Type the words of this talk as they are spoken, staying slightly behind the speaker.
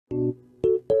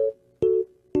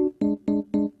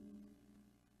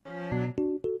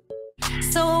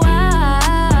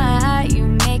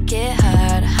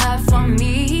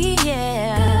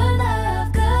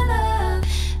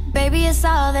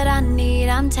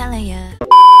I'm telling you.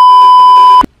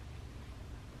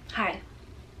 Hi.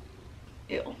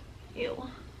 Ew.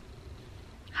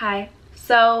 Hi.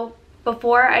 So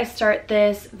before I start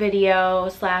this video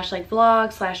slash like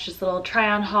vlog slash just little try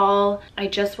on haul, I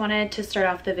just wanted to start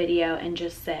off the video and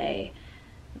just say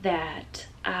that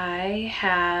I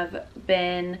have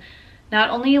been not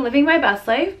only living my best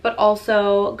life, but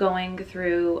also going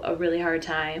through a really hard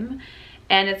time.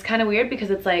 And it's kind of weird because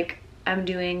it's like I'm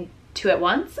doing two at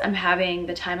once. I'm having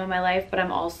the time of my life, but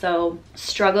I'm also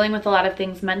struggling with a lot of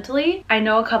things mentally. I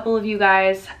know a couple of you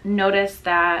guys noticed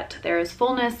that there is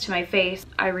fullness to my face.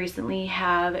 I recently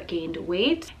have gained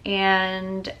weight,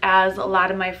 and as a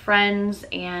lot of my friends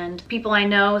and people I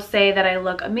know say that I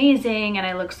look amazing and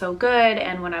I look so good,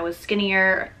 and when I was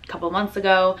skinnier a couple months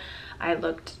ago, I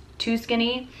looked too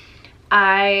skinny.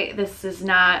 This is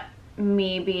not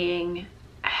me being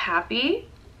happy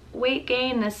weight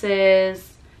gain. This is,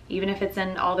 even if it's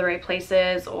in all the right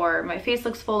places or my face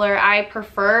looks fuller, I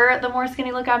prefer the more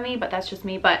skinny look on me, but that's just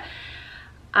me. But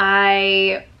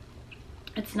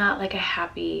it's not like a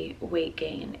happy weight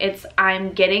gain.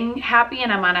 I'm getting happy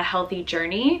and I'm on a healthy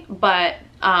journey, but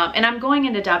and I'm going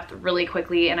into depth really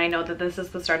quickly, and I know that this is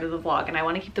the start of the vlog, and I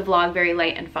want to keep the vlog very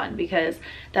light and fun because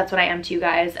that's what I am to you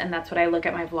guys, and that's what I look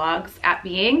at my vlogs at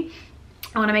being.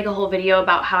 I want to make a whole video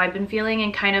about how I've been feeling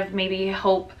and kind of maybe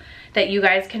hope that you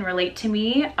guys can relate to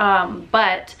me,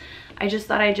 but I just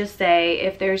thought I'd just say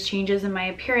if there's changes in my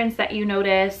appearance that you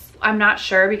notice. I'm not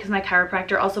sure because my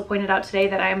chiropractor also pointed out today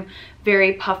that I'm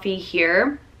very puffy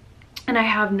here and I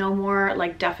have no more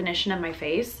like definition in my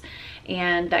face,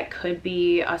 and that could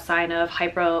be a sign of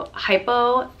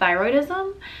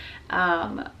hypothyroidism.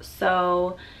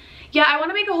 So yeah, I want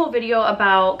to make a whole video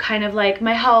about kind of like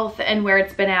my health and where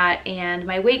it's been at and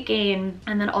my weight gain,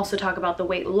 and then also talk about the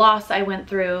weight loss I went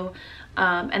through,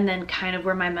 and then kind of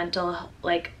where my mental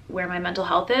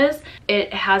health is.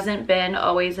 It hasn't been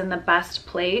always in the best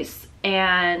place,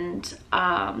 and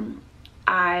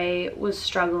I was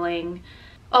struggling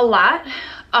a lot.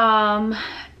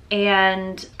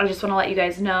 And I just want to let you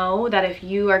guys know that if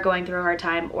you are going through a hard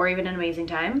time or even an amazing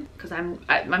time, because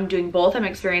I'm doing both. I'm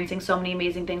experiencing so many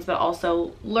amazing things, but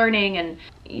also learning and,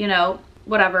 you know,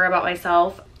 whatever about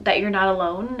myself, that you're not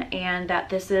alone and that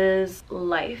this is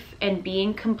life. And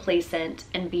being complacent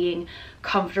and being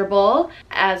comfortable,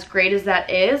 as great as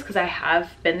that is, because I have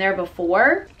been there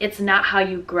before, it's not how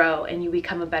you grow and you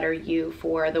become a better you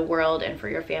for the world and for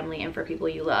your family and for people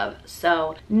you love.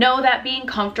 So know that being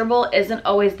comfortable isn't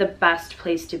always the best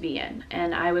place to be in.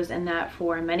 And I was in that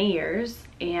for many years,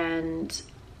 and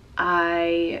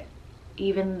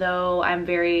even though I'm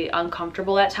very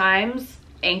uncomfortable at times,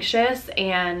 anxious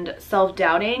and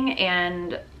self-doubting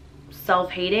and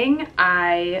self-hating,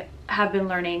 I have been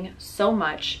learning so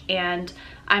much, and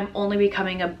I'm only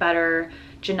becoming a better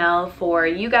Genelle for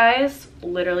you guys.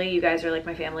 Literally, you guys are like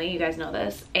my family, you guys know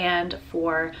this, and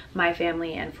for my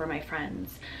family and for my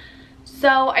friends.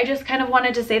 So I just kind of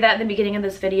wanted to say that in the beginning of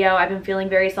this video. I've been feeling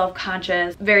very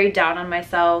self-conscious, very down on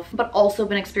myself, but also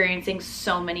been experiencing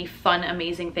so many fun,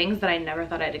 amazing things that I never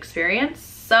thought I'd experience.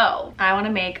 So I want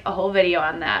to make a whole video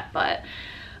on that, but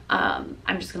I'm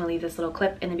just going to leave this little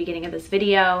clip in the beginning of this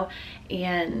video,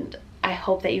 and I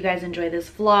hope that you guys enjoy this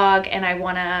vlog, and I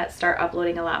want to start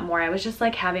uploading a lot more. I was just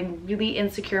like having really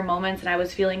insecure moments, and I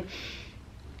was feeling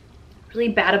really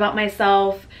bad about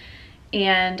myself,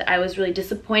 and I was really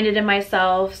disappointed in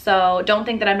myself. So don't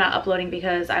think that I'm not uploading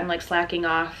because I'm like slacking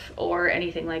off or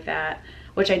anything like that,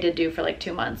 which I did do for like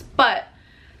 2 months. But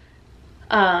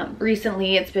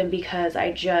recently it's been because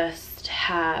I just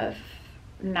have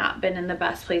not been in the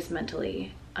best place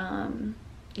mentally.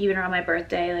 Even around my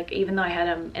birthday, like even though I had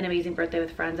an amazing birthday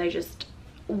with friends, I just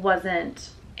wasn't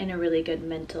in a really good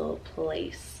mental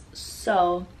place.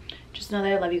 So just know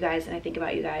that I love you guys and I think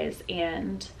about you guys,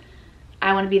 and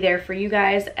I want to be there for you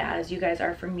guys as you guys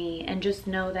are for me, and just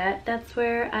know that that's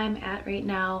where I'm at right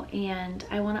now, and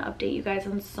I want to update you guys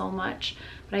on so much,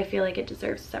 but I feel like it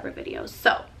deserves separate videos.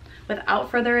 So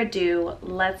without further ado,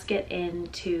 let's get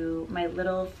into my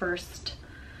little first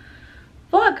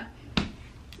vlog.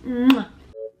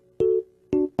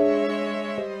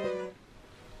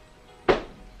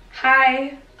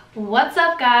 Hi, what's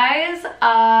up guys?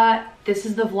 this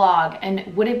is the vlog.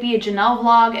 And would it be a Genelle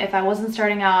vlog if I wasn't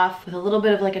starting off with a little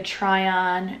bit of like a try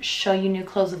on, show you new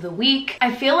clothes of the week?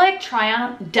 I feel like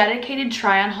dedicated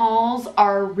try on hauls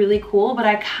are really cool, but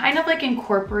I kind of like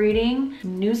incorporating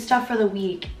new stuff for the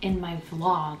week in my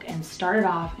vlog and start it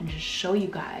off and just show you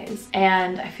guys.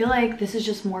 And I feel like this is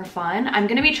just more fun. I'm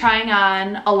gonna be trying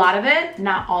on a lot of it,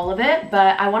 not all of it,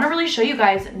 but I wanna really show you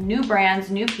guys new brands,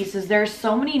 new pieces. There's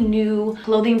so many new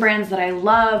clothing brands that I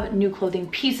love, new clothing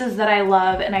pieces that I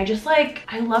love, and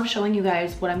I love showing you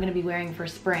guys what I'm gonna be wearing for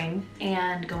spring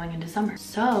and going into summer.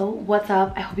 So what's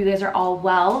up? I hope you guys are all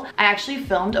well. I actually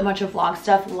filmed a bunch of vlog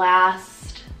stuff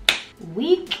last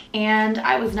week and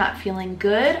I was not feeling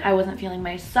good. I wasn't feeling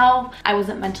myself. I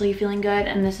wasn't mentally feeling good,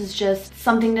 and this is just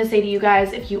something to say to you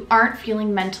guys. If you aren't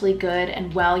feeling mentally good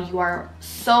and well, you are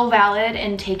so valid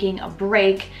in taking a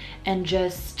break and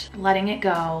just letting it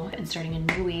go and starting a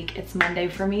new week. It's Monday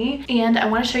for me, and I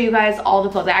want to show you guys all the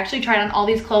clothes. I actually tried on all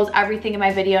these clothes, everything in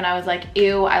my video, and I was like,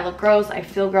 ew, I look gross, I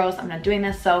feel gross, I'm not doing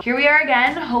this. So here we are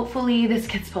again. Hopefully this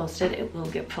gets posted. It will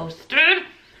get posted.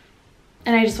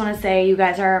 And I just want to say you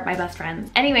guys are my best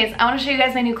friends. Anyways, I want to show you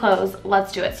guys my new clothes.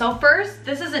 Let's do it. So first,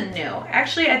 this isn't new.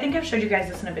 Actually, I think I've showed you guys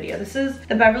this in a video. This is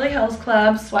the Beverly Hills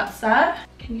Club sweat set.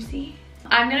 Can you see?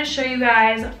 I'm gonna show you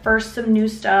guys first some new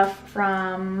stuff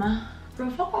from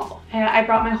REVOLVE. I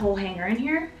brought my whole hanger in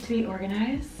here to be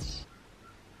organized.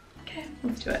 Okay,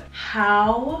 let's do it.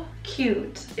 How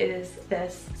cute is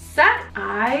this set?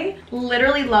 I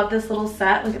literally love this little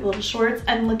set. Look at the little shorts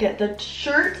and look at the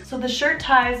shirt. So the shirt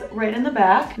ties right in the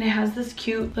back and it has this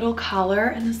cute little collar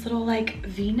and this little like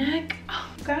v-neck.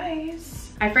 Oh,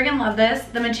 guys, I freaking love this.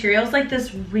 The material is like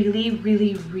this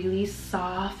really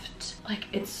soft. Like,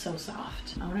 it's so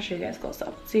soft. I want to show you guys close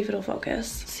up. Let's see if it'll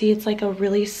focus. See, it's like a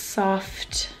really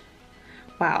soft.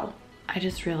 Wow, I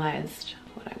just realized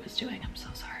what I was doing. I'm so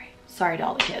sorry. Sorry to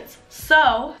all the kids.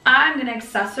 So I'm gonna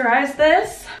accessorize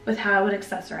this with how I would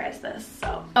accessorize this.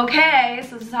 So, okay,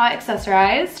 so this is how I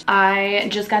accessorized. I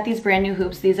just got these brand new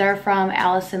hoops. These are from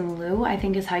Allison Lou, I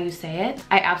think is how you say it.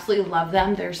 I absolutely love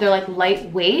them. They're like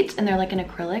lightweight and they're like an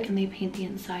acrylic and they paint the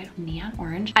inside neon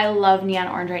orange. I love neon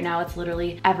orange right now. It's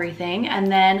literally everything. And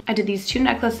then I did these two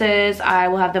necklaces. I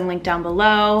will have them linked down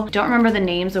below. Don't remember the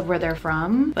names of where they're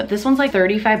from, but this one's like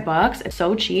 35 bucks. It's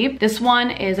so cheap. This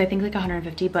one is I think like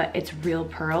 150, but it's real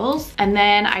pearls. And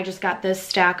then I just got this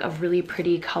stack of really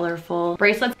pretty colorful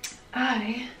bracelets.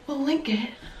 I will link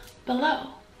it below.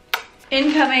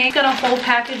 Incoming. Got a whole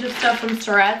package of stuff from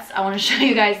Storettes. I want to show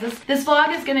you guys this. This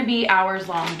vlog is gonna be hours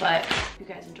long, but you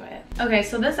guys enjoy it. Okay,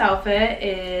 so this outfit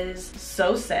is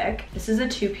so sick. This is a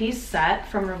two-piece set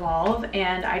from REVOLVE,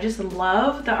 and I just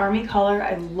love the army color.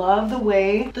 I love the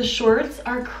way the shorts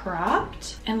are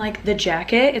cropped, and like the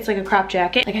jacket, it's like a crop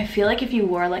jacket. Like I feel like if you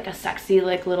wore like a sexy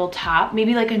like little top,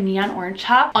 maybe like a neon orange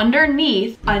top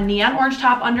underneath, a neon orange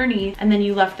top underneath, and then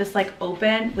you left this like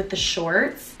open with the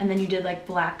shorts, and then you did like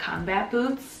black combat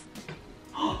boots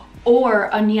or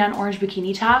a neon orange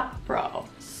bikini top, bro,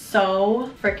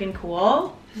 so freaking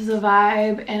cool. This is a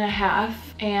vibe and a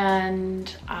half,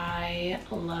 and I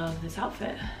love this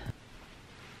outfit.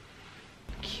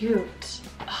 Cute.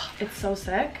 Oh, it's so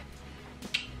sick.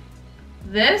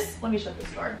 This, let me shut this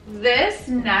door. This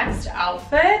next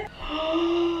outfit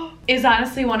is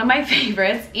honestly one of my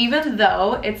favorites, even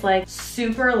though it's like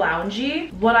super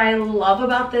loungy. What I love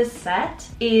about this set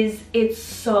is it's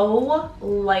so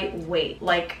lightweight.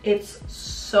 Like it's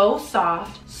so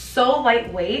soft, so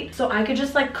lightweight. So I could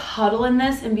just like cuddle in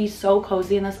this and be so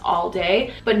cozy in this all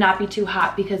day, but not be too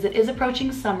hot because it is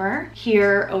approaching summer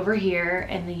here, over here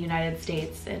in the United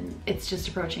States, and it's just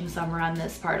approaching summer on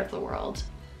this part of the world.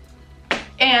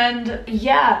 And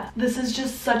yeah, this is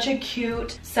just such a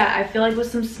cute set. I feel like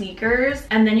with some sneakers,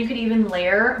 and then you could even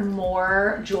layer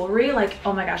more jewelry. Like,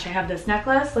 oh my gosh, I have this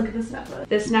necklace. Look at this necklace.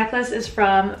 This necklace is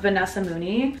from Vanessa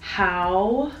Mooney.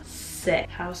 How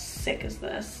sick. How sick is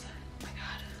this? Oh my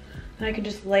God. And I could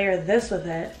just layer this with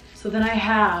it. So then I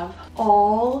have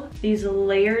all these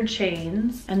layered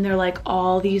chains, and they're like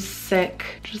all these sick,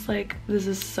 just like, this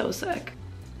is so sick.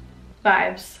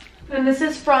 Vibes. And this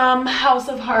is from House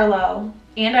of Harlow.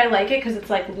 And I like it because it's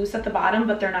like loose at the bottom,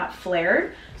 but they're not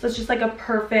flared. So it's just like a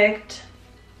perfect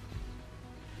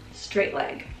straight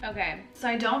leg. Okay, so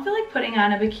I don't feel like putting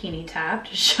on a bikini top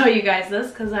to show you guys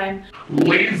this because I'm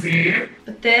lazy.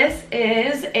 But this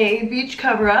is a beach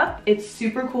cover-up. It's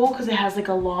super cool because it has like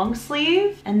a long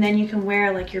sleeve, and then you can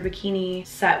wear like your bikini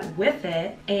set with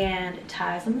it, and it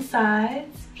ties on the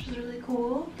sides, which is really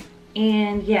cool.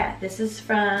 And yeah, this is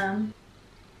from,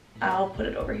 I'll put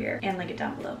it over here and link it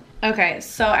down below. Okay,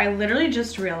 so I literally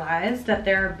just realized that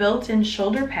there are built-in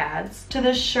shoulder pads to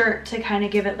this shirt to kind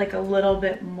of give it like a little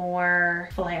bit more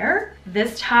flair.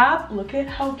 This top, look at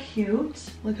how cute.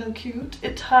 Look how cute.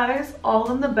 It ties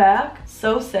all in the back.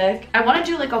 So sick. I want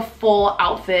to do like a full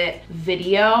outfit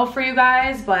video for you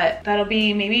guys, but that'll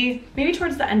be maybe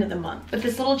towards the end of the month. But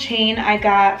this little chain I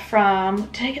got from,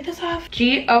 did I get this off?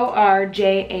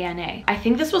 Gorjana. I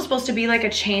think this was supposed to be like a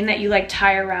chain that you like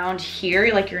tie around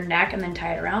here, like your neck, and then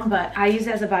tie it around, but I use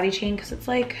it as a body chain because it's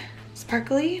like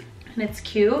sparkly and it's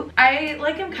cute. I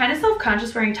like am kind of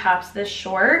self-conscious wearing tops this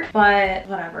short, but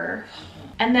whatever.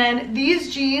 And then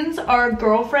these jeans are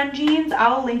girlfriend jeans.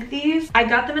 I'll link these. I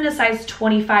got them in a size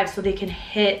 25 so they can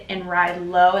hit and ride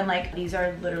low, and like these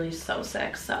are literally so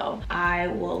sick. So I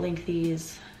will link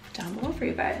these down below for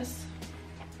you guys.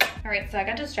 All right, so I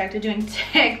got distracted doing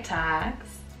TikToks.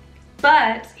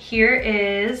 But here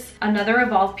is another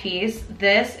Revolve piece.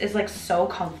 This is like so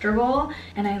comfortable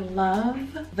and I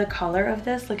love the color of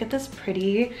this. Look at this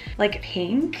pretty like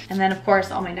pink. And then of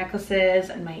course all my necklaces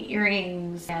and my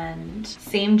earrings and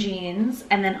same jeans.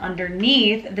 And then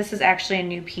underneath, this is actually a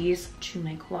new piece to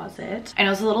my closet. I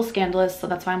know it's a little scandalous, so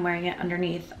that's why I'm wearing it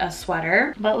underneath a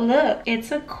sweater. But look,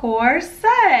 it's a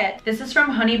corset. This is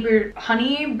from Honey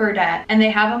Birdette, and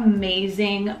they have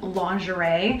amazing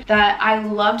lingerie that I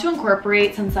love to incorporate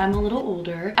since I'm a little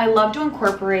older. I love to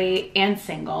incorporate, and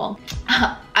single,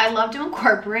 I love to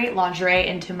incorporate lingerie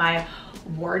into my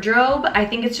wardrobe. I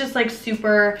think it's just like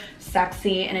super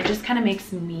sexy and it just kind of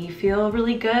makes me feel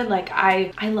really good. Like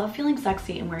I love feeling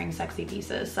sexy and wearing sexy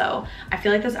pieces. So I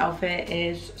feel like this outfit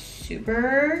is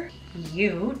super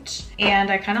cute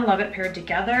and I kind of love it paired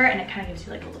together, and it kind of gives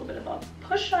you like a little bit of a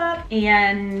push up.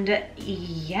 And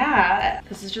yeah,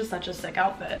 this is just such a sick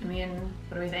outfit. I mean,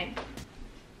 what do we think?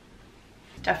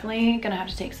 Definitely gonna have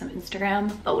to take some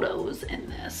Instagram photos in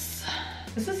this.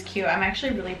 This is cute. I'm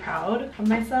actually really proud of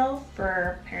myself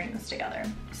for pairing this together.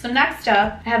 So next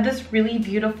up, I have this really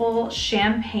beautiful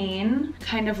champagne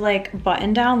kind of like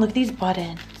button down. Look at these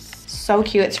buttons. So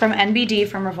cute. It's from NBD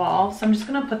from Revolve. So I'm just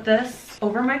gonna put this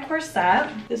over my corset.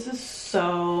 This is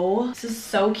so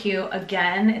cute.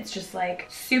 Again, it's just like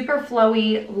super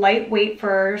flowy, lightweight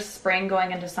for spring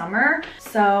going into summer.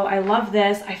 So I love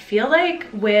this. I feel like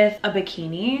with a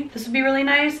bikini, this would be really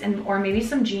nice, and or maybe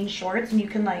some jean shorts, and you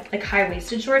can like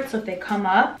high-waisted shorts. So if they come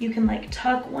up, you can like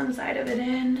tuck one side of it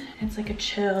in. It's like a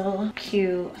chill,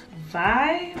 cute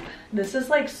vibe. This is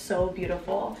like so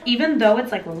beautiful. Even though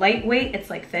it's like lightweight, it's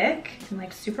like thick and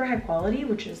like super high quality,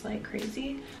 which is like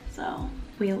crazy. So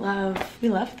we love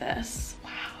this. Wow.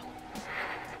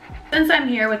 Since I'm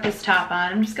here with this top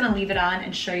on, I'm just gonna leave it on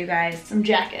and show you guys some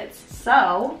jackets.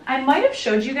 So I might have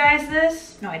showed you guys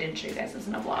this. No, I didn't show you guys this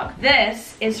in a vlog.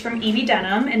 This is from EV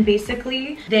Denim, and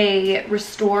basically they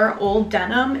restore old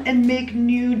denim and make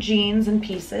new jeans and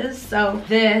pieces. So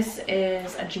this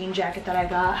is a jean jacket that I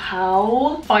got.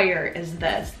 How fire is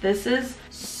this? This is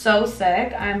so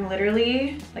sick. I'm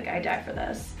literally like, I die for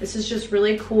this. This is just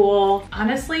really cool.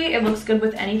 Honestly, it looks good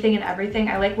with anything and everything.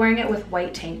 I like wearing it with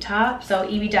white tank top. So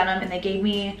EV Denim, and they gave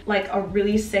me like a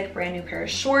really sick brand new pair of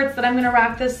shorts that I'm gonna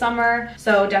rock this summer.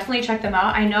 So definitely check them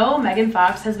out. I know Megan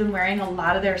Fox has been wearing a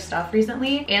lot of their stuff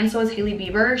recently, and so is Hailey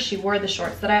Bieber. She wore the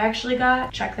shorts that I actually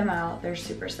got. Check them out. They're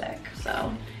super sick.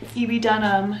 So EV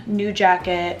Denim, new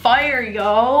jacket. Fire,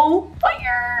 yo,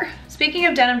 fire. Speaking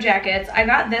of denim jackets, I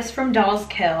got this from Dolls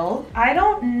Kill. I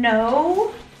don't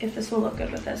know if this will look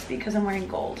good with this because I'm wearing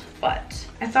gold, but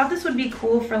I thought this would be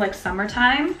cool for like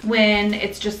summertime when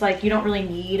it's just like you don't really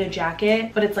need a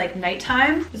jacket, but it's like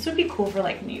nighttime. This would be cool for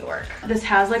like New York. This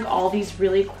has like all these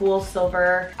really cool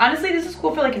silver. Honestly, this is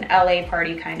cool for like an LA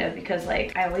party kind of, because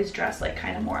like I always dress like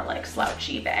kind of more like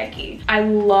slouchy, baggy. I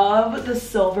love the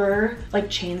silver like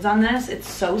chains on this. It's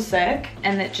so sick,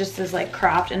 and it just is like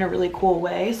cropped in a really cool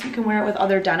way, so you can wear it with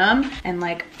other denim and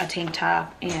like a tank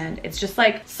top, and it's just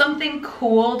like something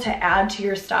cool to add to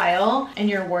your style and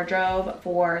your wardrobe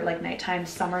for like nighttime,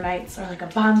 summer nights, or like a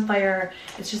bonfire.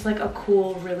 It's just like a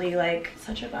cool, really like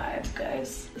such a vibe,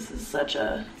 guys. This is such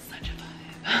a vibe.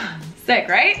 Sick,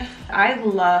 right? I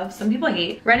love, some people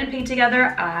hate red and pink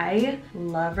together. I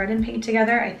love red and pink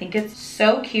together. I think it's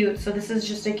so cute. So this is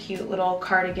just a cute little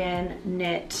cardigan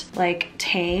knit like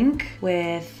tank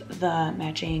with the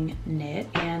matching knit.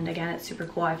 And again, it's super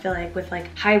cool. I feel like with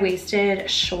like high-waisted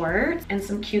shorts and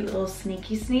some cute little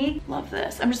sneaky sneak. Love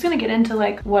this. I'm just gonna get into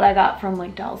like what I got from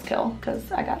like Dolls Kill,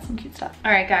 because I got some cute stuff.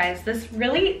 All right, guys, this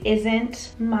really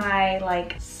isn't my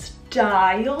like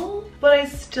style, but I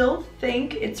still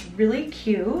think it's really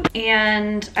cute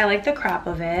and I like the crop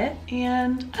of it,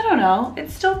 and I don't know,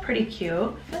 it's still pretty cute.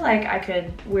 I feel like I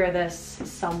could wear this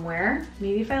somewhere.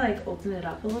 Maybe if I like open it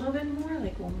up a little bit more,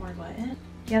 like one more button.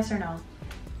 Yes or no?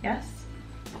 Yes?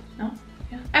 No?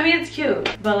 Yeah. I mean, it's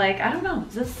cute, but like, I don't know,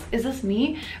 is this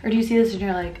me? Or do you see this and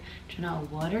you're like, Genelle,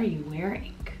 what are you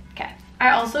wearing? Okay.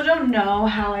 I also don't know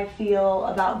how I feel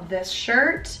about this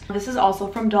shirt. This is also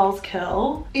from Dolls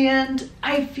Kill, and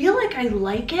I feel like I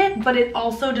like it, but it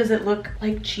also, does it look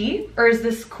like cheap? Or is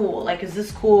this cool? Like, is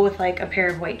this cool with like a pair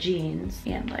of white jeans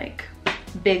and like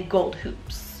big gold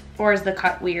hoops? Or is the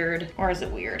cut weird? Or is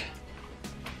it weird?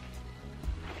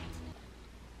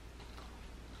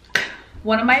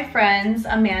 One of my friends,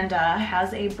 Amanda,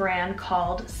 has a brand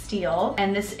called Steel,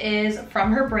 and this is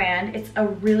from her brand. It's a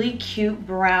really cute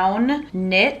brown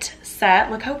knit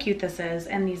set. Look how cute this is.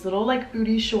 And these little like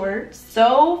booty shorts.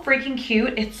 So freaking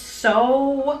cute. It's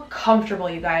so comfortable,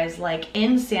 you guys, like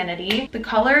insanity. The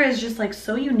color is just like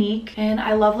so unique, and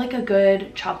I love like a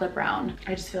good chocolate brown.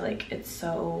 I just feel like it's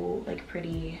so like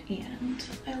pretty, and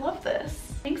I love this.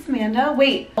 Thanks, Amanda.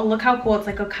 Wait, oh, look how cool. It's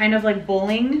like a kind of like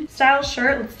bowling style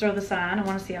shirt. Let's throw this on. I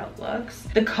want to see how it looks.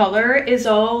 The color is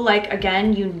so like,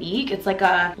 again, unique. It's like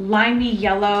a limey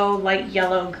yellow, light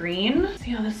yellow green.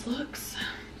 See how this looks?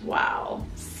 Wow,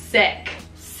 sick.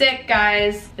 Sick,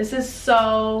 guys. This is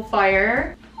so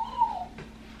fire.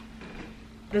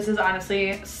 This is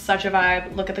honestly such a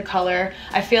vibe. Look at the color.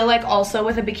 I feel like also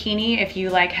with a bikini, if you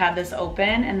like had this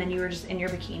open and then you were just in your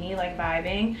bikini like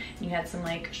vibing and you had some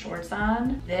like shorts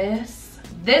on, this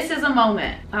is a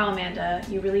moment. Wow, Amanda,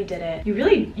 you really did it. You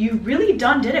really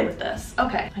done did it with this.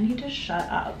 Okay, I need to shut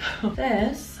up.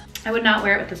 This, I would not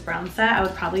wear it with this brown set. I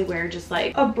would probably wear just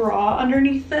like a bra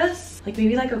underneath this. Like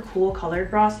maybe like a cool colored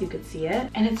bra so you could see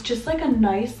it. And it's just like a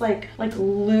nice like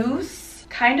loose,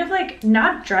 kind of like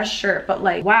not dress shirt, but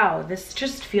like, wow, this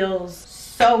just feels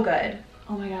so good.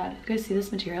 Oh my God, you guys see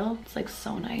this material? It's like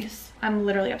so nice. I'm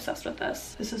literally obsessed with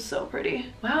this. This is so pretty.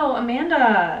 Wow,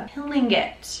 Amanda, killing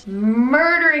it.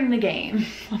 Murdering the game.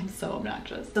 I'm so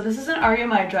obnoxious. So this is an Are You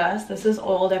My dress. This is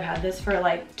old. I've had this for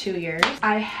like 2 years.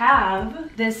 I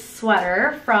have this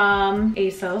sweater from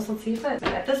ASOS. Let's see if it,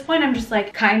 at this point I'm just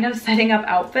like kind of setting up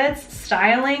outfits,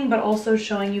 styling, but also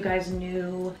showing you guys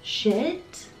new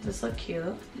shit. Does this look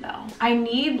cute? No. I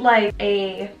need like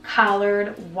a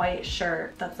collared white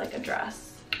shirt that's like a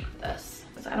dress. This.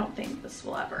 I don't think this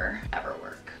will ever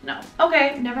work. No.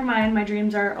 Okay, never mind. My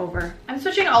dreams are over. I'm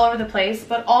switching all over the place,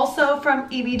 but also from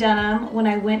EB Denim, when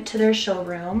I went to their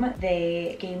showroom,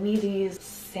 they gave me these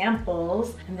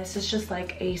samples, and this is just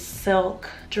like a silk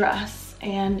dress,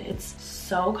 and it's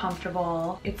so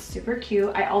comfortable. It's super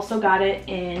cute. I also got it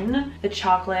in the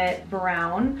chocolate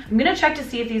brown. I'm gonna check to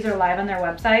see if these are live on their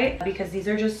website because these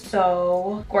are just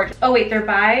so gorgeous. Oh wait, they're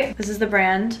by, this is the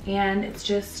brand, and it's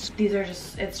just,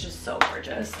 it's just so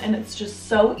gorgeous, and it's just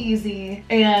so easy.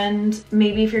 And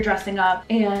maybe if you're dressing up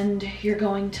and you're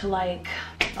going to like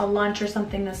a lunch or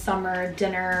something this summer,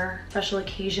 dinner, special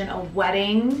occasion, a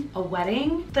wedding,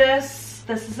 this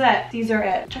is it. These are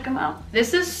it. Check them out.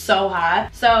 This is so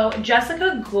hot. So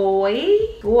Jessica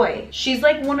Goy, she's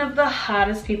like one of the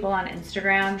hottest people on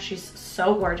Instagram. She's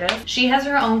so gorgeous. She has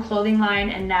her own clothing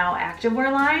line and now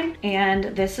activewear line,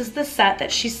 and this is the set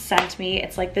that she sent me.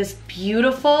 It's like this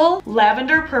beautiful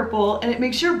lavender purple, and it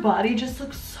makes your body just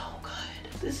look so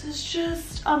good. This is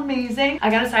just amazing. I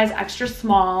got a size extra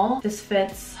small. This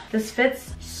fits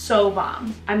so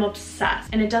bomb. I'm obsessed.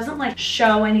 And it doesn't like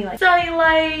show any like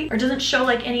cellulite, or doesn't show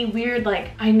like any weird,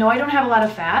 like, I know I don't have a lot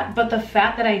of fat, but the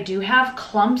fat that I do have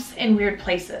clumps in weird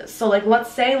places. So like,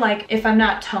 let's say like if I'm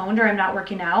not toned or I'm not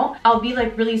working out, I'll be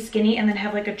like really skinny and then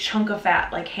have like a chunk of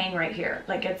fat like hang right here.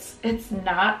 Like it's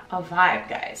not a vibe,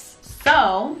 guys.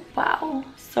 So wow,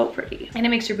 so pretty. And it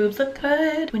makes your boobs look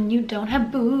good when you don't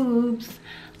have boobs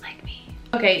like me.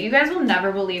 Okay, you guys will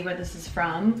never believe where this is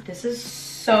from. This is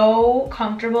so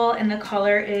comfortable, and the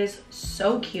color is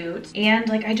so cute, and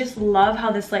like I just love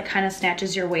how this like kind of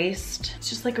snatches your waist. It's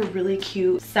just like a really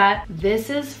cute set. This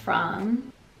is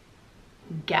from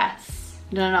Guess.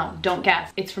 No, don't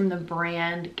guess. It's from the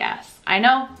brand Guess. I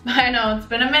know, it's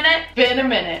been a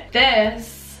minute.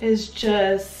 This is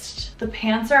just, the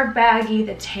pants are baggy,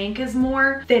 the tank is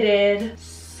more fitted,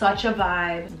 such a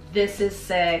vibe. This is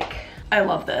sick. I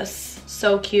love this.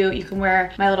 So cute. You can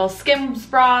wear my little Skims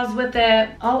bras with it.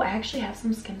 Oh, I actually have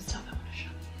some Skims stuff I want to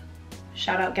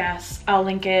Shout out Guess. I'll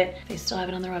link it. They still have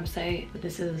it on their website, but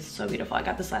this is so beautiful. I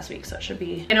got this last week, so it should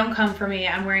be. They don't come for me.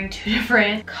 I'm wearing 2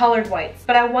 different colored whites,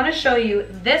 but I want to show you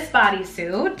this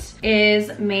bodysuit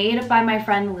is made by my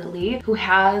friend Lily, who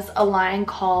has a line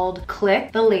called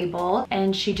Click the Label,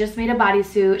 and she just made a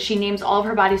bodysuit. She names all of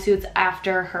her bodysuits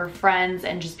after her friends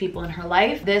and just people in her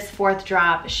life. This 4th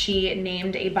drop, she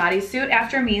named a bodysuit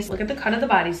after me. So look at the cut of the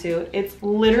bodysuit. It's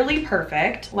literally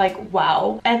perfect. Like,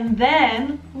 wow. And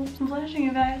then, oops, I'm flashing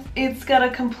you guys. It's got a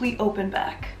complete open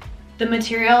back. The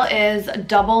material is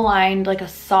double lined, like a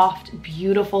soft,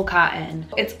 beautiful cotton.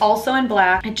 It's also in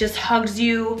black. It just hugs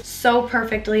you so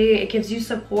perfectly. It gives you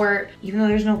support, even though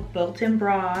there's no built-in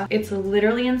bra. It's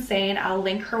literally insane. I'll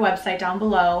link her website down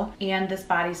below and this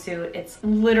bodysuit. It's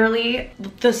literally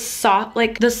the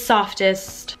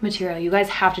softest material. You guys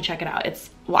have to check it out.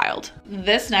 It's wild.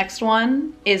 This next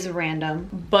one is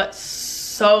random, but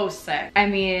so sick. I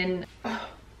mean,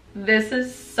 this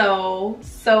is so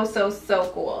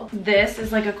cool. This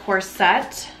is like a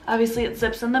corset. Obviously it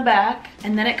zips in the back,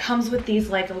 and then it comes with these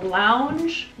like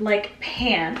lounge like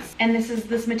pants, and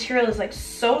this material is like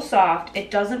so soft.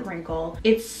 It doesn't wrinkle.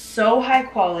 It's so high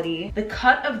quality. The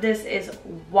cut of this is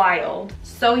wild,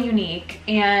 so unique,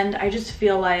 and I just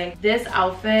feel like this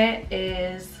outfit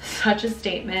is such a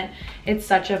statement. It's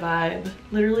such a vibe.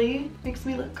 Literally makes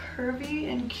me look curvy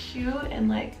and cute, and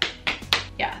like,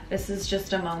 yeah, this is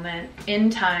just a moment in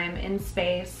time, in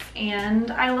space,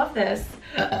 and I love this.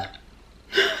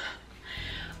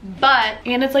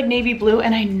 And it's like navy blue,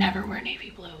 and I never wear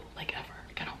navy blue, like ever.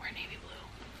 Like, I don't wear navy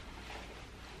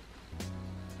blue.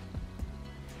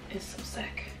 It's so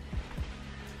sick.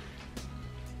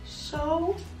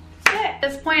 So sick. At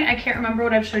this point, I can't remember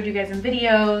what I've showed you guys in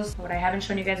videos, what I haven't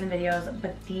shown you guys in videos,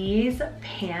 but these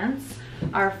pants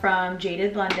are from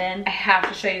Jaded London. I have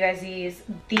to show you guys these.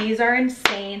 These are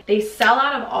insane. They sell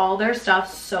out of all their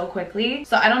stuff so quickly.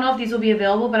 So I don't know if these will be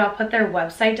available, but I'll put their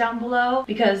website down below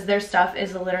because their stuff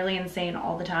is literally insane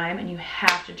all the time and you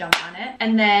have to jump on it.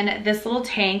 And then this little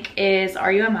tank is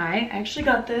RUMI. I actually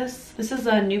got this. This is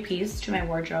a new piece to my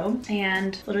wardrobe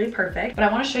and literally perfect. But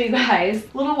I want to show you guys,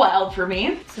 a little wild for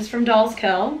me. This is from Dolls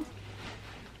Kill.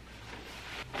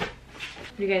 What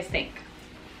do you guys think?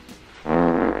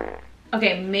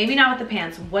 Okay, maybe not with the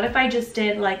pants. What if I just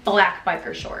did like black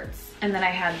biker shorts and then I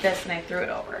had this and I threw it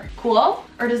over? Cool?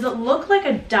 Or does it look like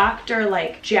a doctor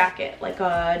like jacket, like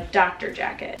a doctor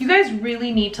jacket? You guys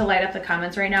really need to light up the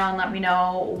comments right now and let me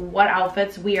know what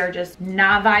outfits we are just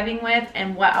not vibing with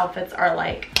and what outfits are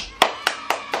like.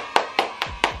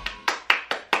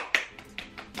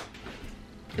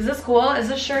 Is this cool? Is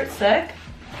this shirt sick?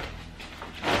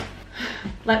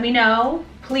 Let me know,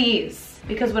 please.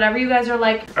 Because whatever you guys are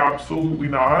like, absolutely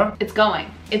not. It's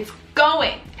going. It's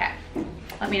going. Okay,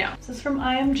 let me know. This is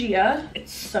from Gia.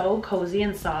 It's so cozy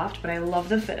and soft, but I love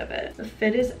the fit of it. The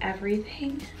fit is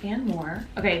everything and more.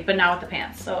 Okay, but not with the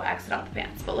pants, so exit out the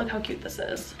pants. But look how cute this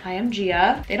is.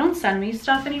 Gia. They don't send me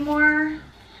stuff anymore,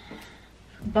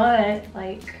 but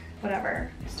like,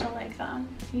 whatever. I still like them.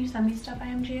 Can you send me stuff,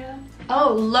 Gia?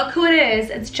 Oh, look who it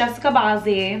is. It's Jessica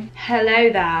Bazzi.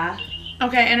 Hello there.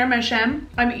 Okay, intermission.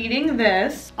 I'm eating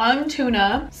this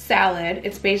tuna salad.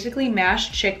 It's basically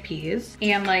mashed chickpeas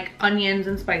and like onions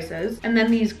and spices. And then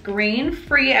these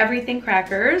grain-free everything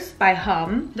crackers by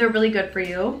Hum. They're really good for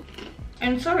you.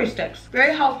 And celery sticks.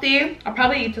 Very healthy. I'll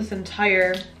probably eat this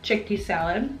entire chickpea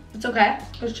salad. It's okay,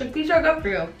 because chickpeas are good for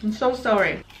you. And so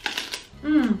celery.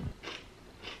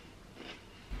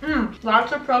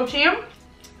 Lots of protein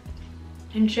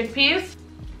in chickpeas.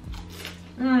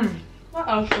 What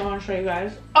else do I want to show you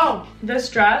guys? Oh, this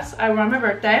dress I wore on my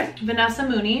birthday. Vanessa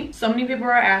Mooney. So many people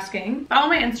are asking. Follow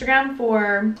my Instagram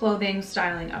for clothing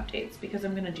styling updates because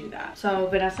I'm gonna do that. So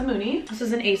Vanessa Mooney. This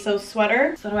is an ASOS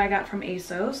sweater. So I got from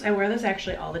ASOS. I wear this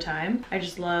actually all the time. I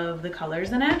just love the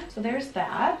colors in it. So there's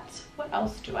that. What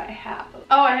else do I have?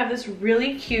 Oh, I have this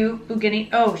really cute Bugini.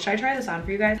 Oh, should I try this on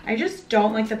for you guys? I just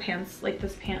don't like the pants, like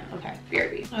this pant. Okay,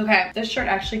 BRB. Okay, this shirt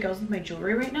actually goes with my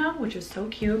jewelry right now, which is so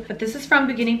cute. But this is from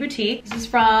Beginning Boutique. This is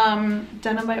from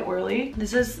Denim by Orly.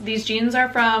 These jeans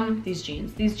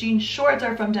shorts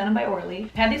are from Denim by Orly.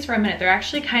 I've had these for a minute. They're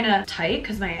actually kind of tight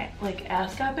because my like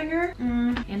ass got bigger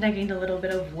and I gained a little bit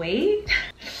of weight.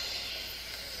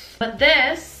 But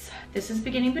this is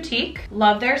Beginning Boutique.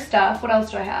 Love their stuff. What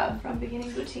else do I have from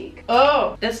Beginning Boutique?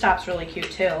 Oh, this top's really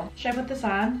cute too. Should I put this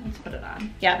on? Let's put it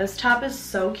on. Yeah, this top is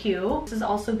so cute. This is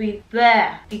also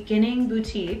Beginning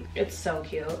Boutique. It's so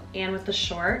cute. And with the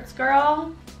shorts,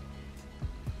 girl.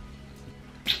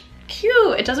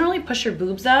 Cute. It doesn't really push your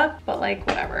boobs up, but like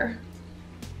whatever.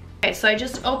 Okay, so I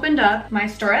just opened up my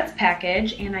Storettes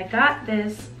package and I got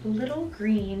this little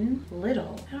green, I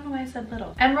don't know why I said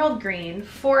little, emerald green,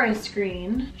 forest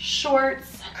green,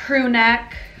 shorts, crew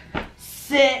neck,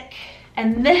 sick.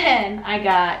 And then I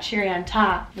got cherry on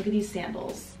top. Look at these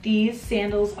sandals. These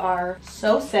sandals are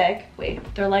so sick.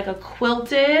 Wait, they're like a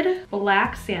quilted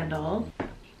black sandal.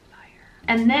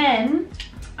 And then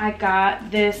I got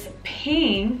this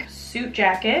pink suit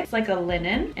jacket. It's like a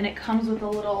linen and it comes with a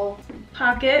little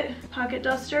pocket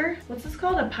duster. What's this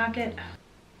called? A pocket.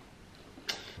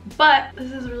 But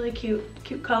this is really cute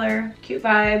color, cute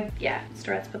vibe. Yeah,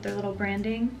 Storettes put their little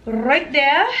branding right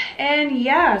there. And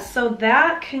yeah, so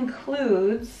that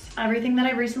concludes everything that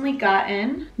I've recently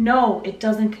gotten. No, it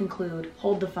doesn't conclude.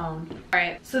 Hold the phone. All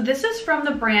right, so this is from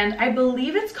the brand, I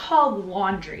believe it's called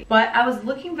Laundry, but I was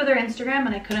looking for their Instagram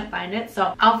and I couldn't find it,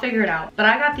 so I'll figure it out. But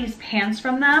I got these pants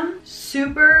from them.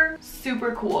 Super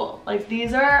cool. Like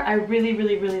these are, I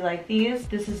really like these.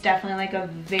 This is definitely like a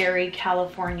very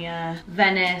California,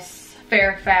 Venice,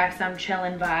 Fairfax, I'm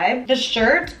chillin' vibe. The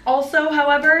shirt also,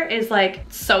 however, is like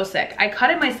so sick. I cut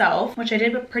it myself, which I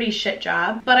did a pretty shit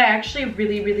job, but I actually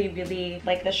really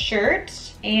like the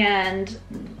shirt, and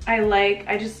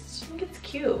I just think it's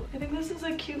cute. I think this is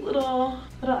a cute little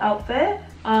outfit.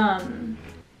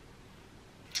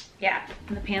 Yeah,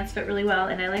 and the pants fit really well,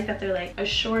 and I like that they're like a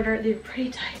shorter, they're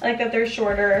pretty tight. I like that they're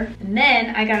shorter. And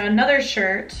then I got another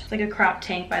shirt. It's like a crop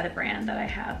tank by the brand that I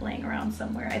have laying around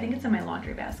somewhere. I think it's in my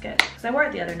laundry basket because I wore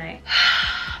it the other night.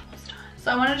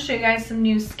 So I wanted to show you guys some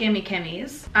new Skimmy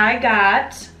Kimmies. I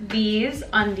got these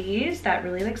undies that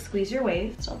really like squeeze your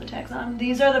waist. Still have the tags on.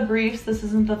 These are the briefs. This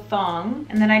isn't the thong.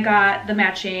 And then I got the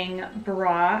matching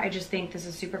bra. I just think this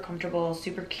is super comfortable,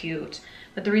 super cute.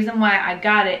 But the reason why I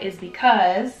got it is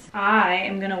because I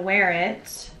am gonna wear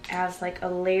it as like a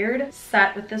layered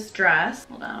set with this dress.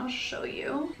 Hold on, I'll show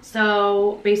you.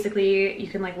 So basically you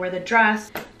can like wear the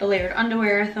dress, the layered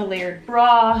underwear, the layered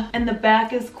bra, and the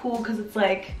back is cool because it's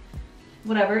like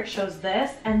whatever, it shows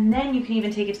this, and then you can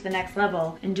even take it to the next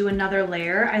level and do another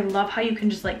layer. I love how you can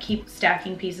just like keep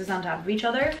stacking pieces on top of each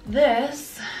other.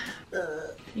 This,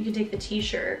 you can take the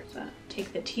t-shirt,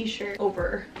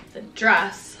 over the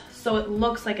dress, so it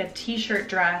looks like a t-shirt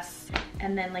dress,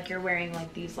 and then like you're wearing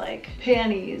like these like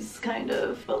panties kind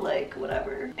of, but like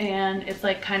whatever, and it's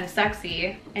like kind of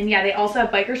sexy. And yeah, they also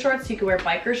have biker shorts, so you can wear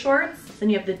biker shorts.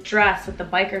 Then you have the dress with the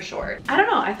biker short. I don't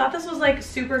know, I thought this was like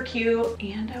super cute,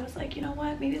 and I was like, you know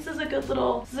what, maybe this is a good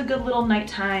little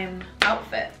nighttime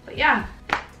outfit. But yeah,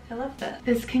 I love this.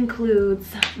 This concludes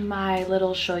my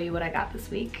little show you what I got this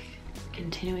week.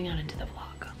 Continuing on into the vlog.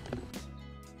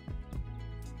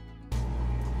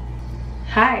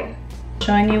 Hi.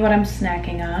 Showing you what I'm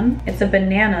snacking on. It's a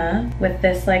banana with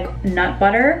this like nut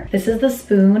butter. This is the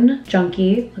Spoon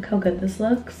Junkie. Look how good this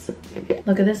looks.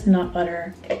 Look at this nut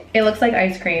butter. It looks like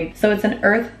ice cream. So it's an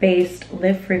earth-based,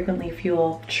 live frequently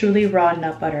fuel, truly raw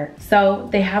nut butter. So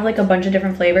they have like a bunch of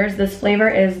different flavors. This flavor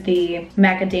is the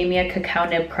macadamia cacao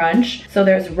nib crunch. So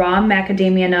there's raw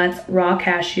macadamia nuts, raw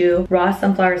cashew, raw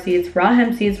sunflower seeds, raw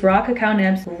hemp seeds, raw cacao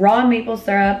nibs, raw maple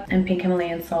syrup, and pink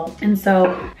Himalayan salt. And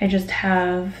so I just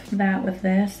have that with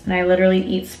this, and I literally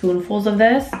eat spoonfuls of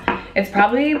this. It's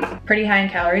probably pretty high in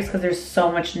calories because there's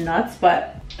so much nuts,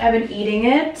 but I've been eating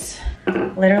it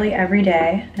literally every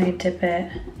day, and I dip it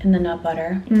in the nut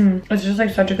butter. It's just like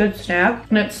such a good snack,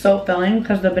 and it's so filling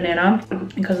because of the banana,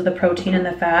 because of the protein and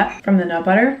the fat from the nut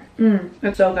butter.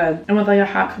 It's so good. And with like a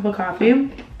hot cup of coffee.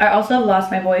 I also have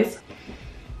lost my voice.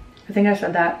 I think I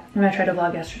said that when I tried to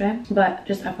vlog yesterday, but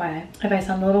just FYI, if I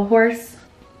sound a little hoarse,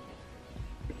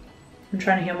 I'm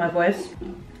trying to heal my voice.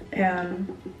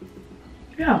 And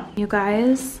yeah. You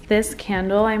guys, this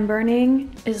candle I'm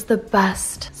burning is the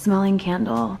best smelling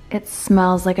candle. It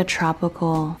smells like a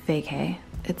tropical vacay.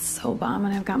 It's so bomb.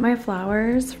 And I've got my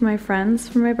flowers for my friends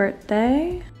for my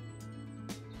birthday.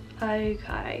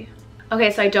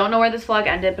 Okay, so I don't know where this vlog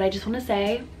ended, but I just want to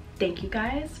say thank you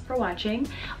guys for watching.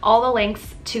 All the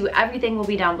links to everything will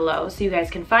be down below, so you guys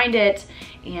can find it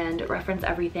and reference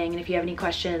everything. And if you have any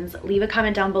questions, leave a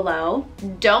comment down below.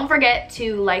 Don't forget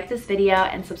to like this video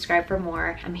and subscribe for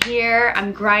more. I'm here,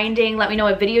 I'm grinding. Let me know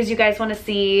what videos you guys want to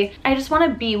see. I just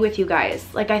want to be with you guys.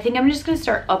 Like, I think I'm just gonna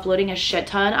start uploading a shit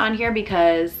ton on here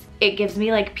because it gives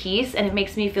me like peace, and it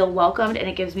makes me feel welcomed, and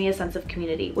it gives me a sense of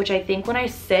community, which I think when I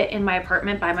sit in my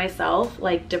apartment by myself,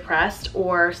 like depressed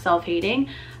or self-hating,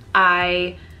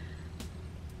 I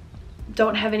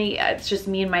don't have any, it's just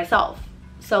me and myself.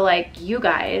 So like, you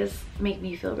guys make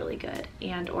me feel really good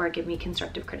and or give me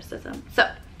constructive criticism.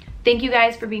 So thank you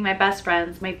guys for being my best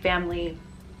friends, my family,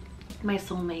 my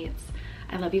soulmates.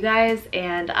 I love you guys,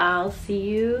 and I'll see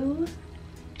you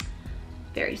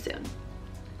very soon.